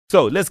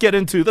So let's get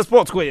into the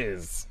sports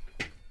quiz.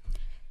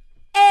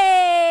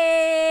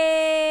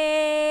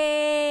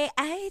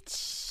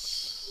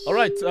 All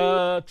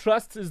right,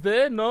 Trust is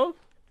there? No?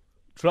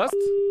 Trust?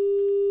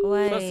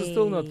 Wait. Trust is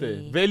still not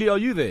there. Veli, are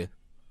you there?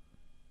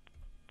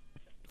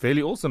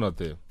 Veli also not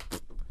there.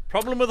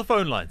 Problem with the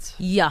phone lines.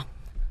 Yeah.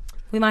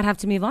 We might have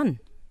to move on.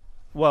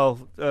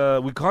 Well,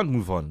 we can't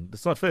move on.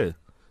 It's not fair.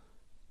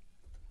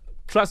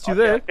 Trust, you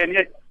there?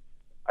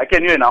 I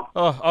can hear now.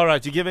 Oh, all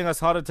right. You're giving us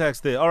heart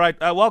attacks there. All right.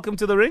 Welcome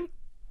to the ring.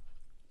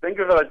 Thank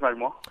you very much,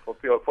 Malmo,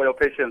 for your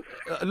patience.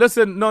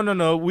 Listen,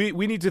 no. We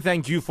need to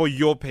thank you for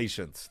your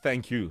patience.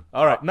 Thank you.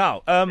 All right.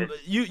 Now,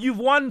 you've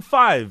won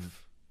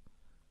 5.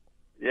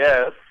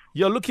 Yes.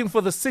 You're looking for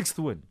the 6th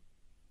win.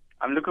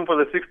 I'm looking for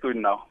the 6th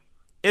win now.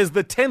 Is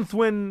the 10th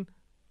win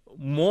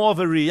more of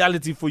a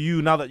reality for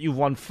you now that you've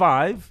won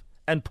 5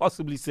 and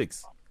possibly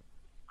 6?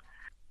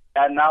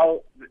 And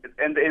now,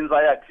 and the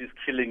anxiety is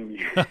killing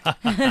me.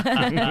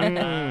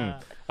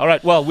 All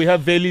right. Well, we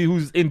have Veli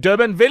who's in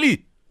Durban.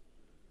 Veli.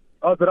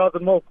 Oh, good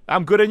afternoon.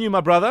 I'm good, and you,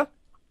 my brother?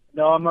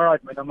 No, I'm all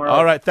right, man. I'm all right.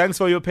 All right. Thanks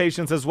for your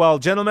patience as well.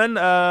 Gentlemen,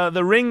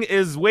 the ring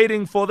is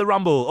waiting for the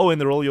rumble. Oh, and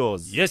they're all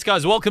yours. Yes,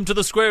 guys, welcome to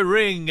the square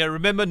ring.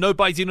 Remember, no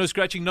biting, no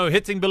scratching, no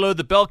hitting below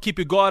the belt. Keep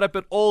your guard up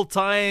at all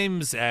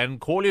times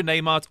and call your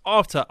name out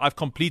after I've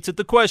completed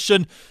the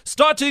question.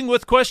 Starting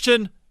with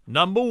question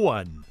number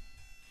 1.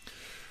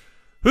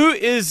 Who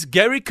is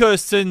Gary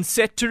Kirsten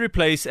set to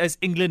replace as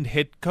England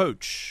head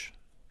coach?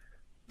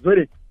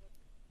 Ready?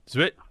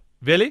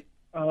 Veli?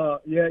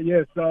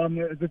 Yes.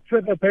 The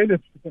Trevor Bayless.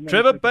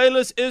 Trevor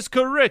Bayless is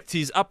correct.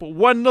 He's up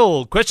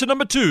 1-0. Question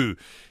number 2.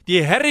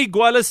 The Harry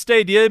Gwala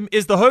Stadium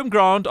is the home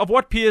ground of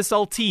what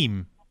PSL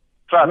team?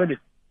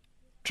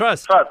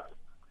 Trust.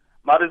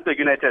 Maritzburg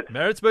United.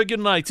 Maritzburg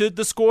United.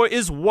 The score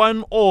is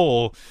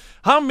 1-1.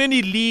 How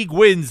many league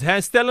wins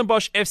has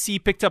Stellenbosch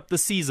FC picked up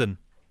this season?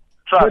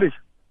 Trust.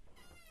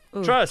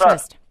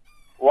 Trust.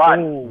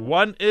 1.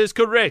 1 is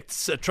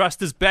correct.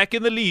 Trust is back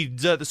in the lead.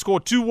 The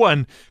score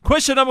 2-1.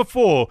 Question number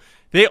 4.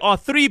 There are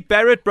 3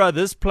 Barrett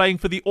brothers playing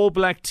for the All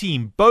Black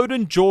team.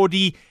 Bowden,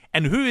 Geordie,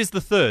 and who is the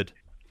third?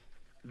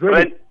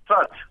 Trust.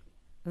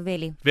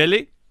 Veli.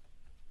 Veli?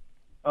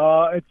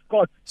 It's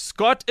Scott.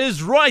 Scott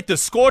is right. The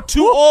score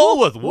 2-2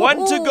 with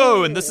 1 to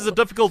go. And this is a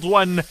difficult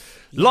one.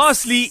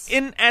 Lastly,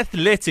 in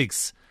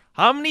athletics,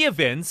 how many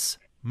events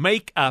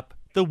make up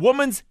the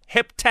women's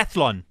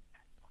heptathlon?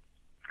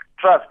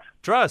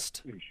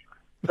 Trust.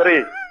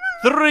 3.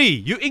 3.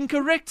 You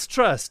incorrect,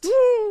 Trust.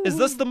 Is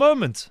this the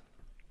moment?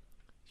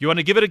 You want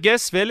to give it a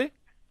guess, Veli?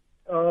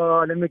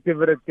 Let me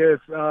give it a guess.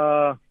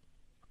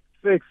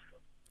 6.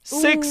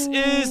 6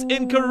 is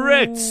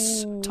incorrect.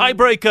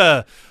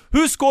 Tiebreaker.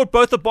 Who scored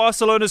both of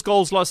Barcelona's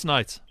goals last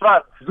night?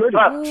 Trust.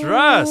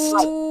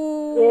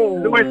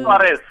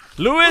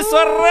 Luis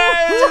Suarez.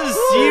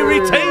 He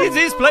retains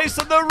his place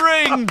in the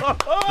ring.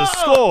 The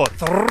score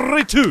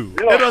 3-2.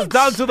 It was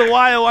down to the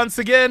wire once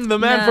again. The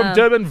man from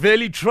Durban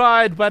Valley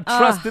tried, but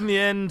Trust in the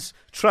end.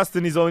 Trust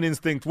in his own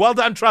instinct. Well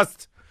done,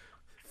 Trust.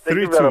 3-2. Thank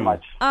you very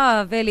much.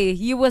 Veli,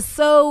 you were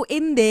so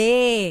in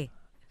there.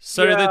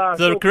 Sorry, the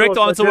so correct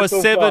close, answer but was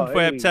just so 7 far, for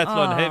hey.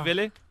 heptathlon. Hey,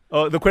 Veli?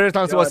 Oh, the correct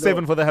answer was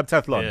 7 for the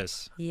heptathlon.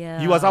 Yes. Yeah.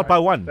 He was out by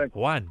 1.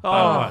 1.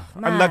 Oh,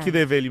 man. Unlucky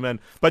there, Veli, man.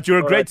 But you're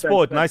a great right,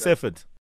 sport. thanks. Nice effort.